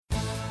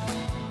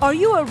Are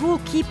you a rule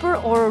keeper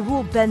or a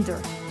rule bender?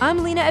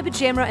 I'm Lena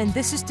Abijamra, and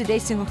this is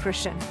Today's Single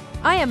Christian.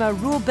 I am a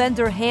rule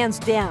bender hands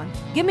down.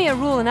 Give me a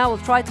rule and I will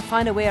try to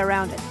find a way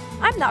around it.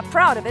 I'm not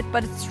proud of it,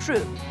 but it's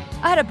true.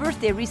 I had a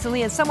birthday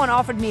recently and someone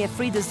offered me a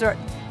free dessert.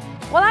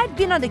 While I'd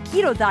been on the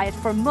keto diet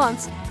for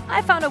months,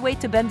 I found a way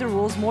to bend the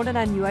rules more than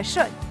I knew I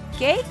should.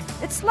 Cake?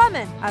 It's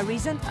lemon, I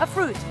reasoned, a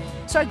fruit.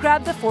 So I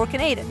grabbed a fork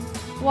and ate it.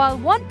 While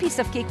one piece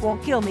of cake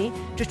won't kill me,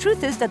 the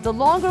truth is that the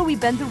longer we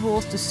bend the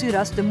rules to suit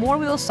us, the more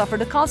we will suffer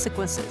the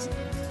consequences.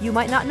 You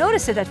might not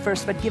notice it at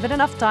first, but give it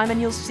enough time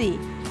and you'll see.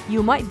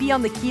 You might be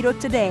on the keto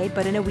today,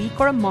 but in a week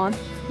or a month,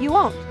 you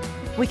won't.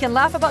 We can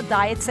laugh about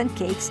diets and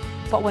cakes,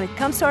 but when it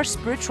comes to our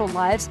spiritual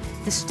lives,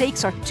 the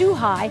stakes are too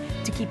high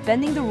to keep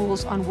bending the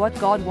rules on what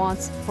God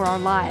wants for our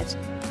lives.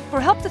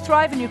 For help to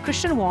thrive in your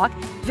Christian walk,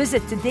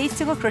 visit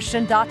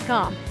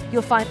todaysinglechristian.com.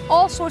 You'll find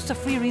all sorts of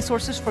free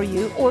resources for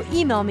you, or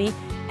email me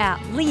at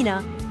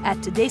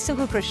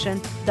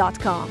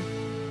lena@todaysinglechristian.com.